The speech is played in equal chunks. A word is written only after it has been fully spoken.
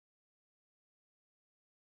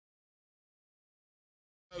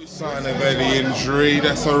Sign of any injury,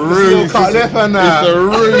 that's a ruse. Cut lip and It's a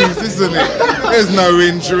ruse, isn't it? There's no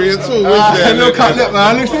injury at all, is there? No cut lip,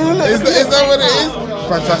 man. Is that what it is?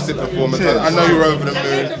 Fantastic performance. I know you're over the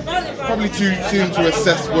moon. Probably too soon to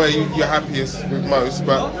assess where you're happiest with most,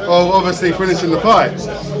 but... Well, obviously finishing the fight.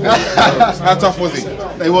 How tough was he?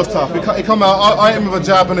 It was tough. He come out, I hit him with a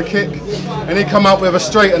jab and a kick, and he come out with a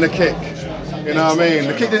straight and a kick. You know what I mean?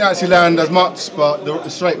 The kick didn't actually land as much, but the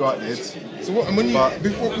straight right did. So what, and when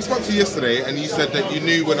before we spoke to you yesterday, and you said that you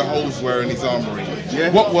knew where the holes were in his armoury. Yeah.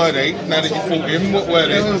 What were they? Now that you fought him, what were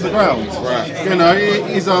they? It was the ground. Right. You know,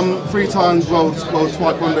 he's 3 times world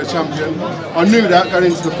taekwondo champion. I knew that going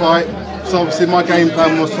into the fight. So obviously my game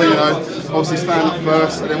plan was to, obviously stand up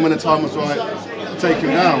first, and then when the time was right, take him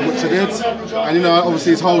down, which I did. And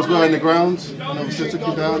obviously his holes were in the ground, and obviously I took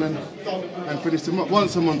him down and finished him up.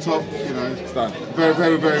 Once I'm on top, it's done. Very,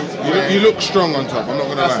 very, very. You look strong on top. I'm not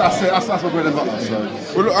gonna lie. That's my bread and butter. So.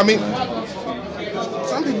 Well, look, I mean,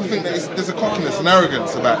 some people think that there's a cockiness and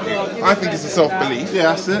arrogance about you. I think it's a self-belief. Yeah,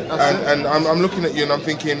 that's it. And I'm looking at you and I'm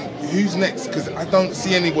thinking, who's next? Because I don't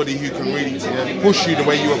see anybody who can really push you the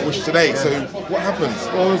way you were pushed today. So what happens?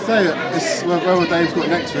 Well, I would say it's wherever Dave's got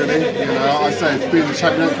next, really. I say it's being the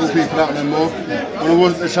champion, don't call people out anymore. When I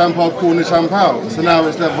wasn't the champ, I'd call the champ out. So now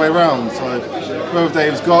it's the other way around. So wherever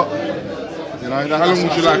Dave's got, how long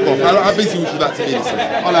would you like off? How busy would you like to be?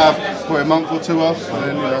 I'll have probably a month or 2 off, and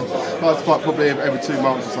then I'd like to fight probably every 2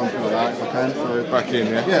 months or something like that if I can. So back in,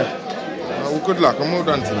 yeah. Yeah. Well, good luck and well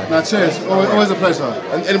done tonight. No, cheers. Always a pleasure.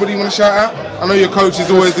 And anybody you want to shout out? I know your coach is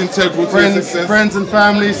always integral to your success. Friends and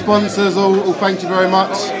family, sponsors, all thank you very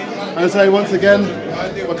much. And I say once again,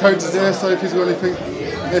 my coach is here, so if he's got anything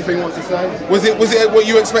he wants to say. Was it what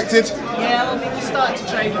you expected? Yeah, we started to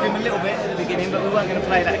trade with him a little bit at the beginning, but we weren't going to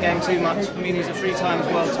play that game too much. I mean, he's a 3 times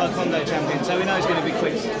world taekwondo champion, so we know he's going to be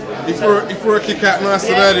quick. He threw a kick out nice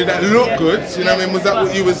and early that looked good. You know what I mean? Was that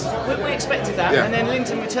what you was? We expected that, and then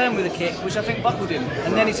Linton returned with a kick, which I think buckled him,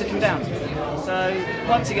 and then he took him down. So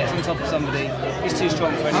once he gets on top of somebody, he's too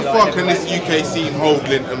strong for anyone. How far can this UK scene hold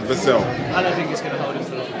Linton Vassell? I don't think it's going to hold him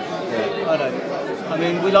for long. I don't. I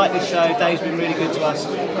mean, we like this show, Dave's been really good to us,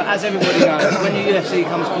 but as everybody knows, when the UFC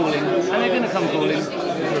comes calling, and they're going to come calling,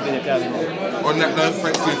 we're going to go in there. On that note,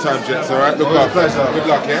 thanks for your time, Jets, alright? Look after. Pleasure. Good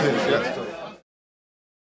luck, yeah?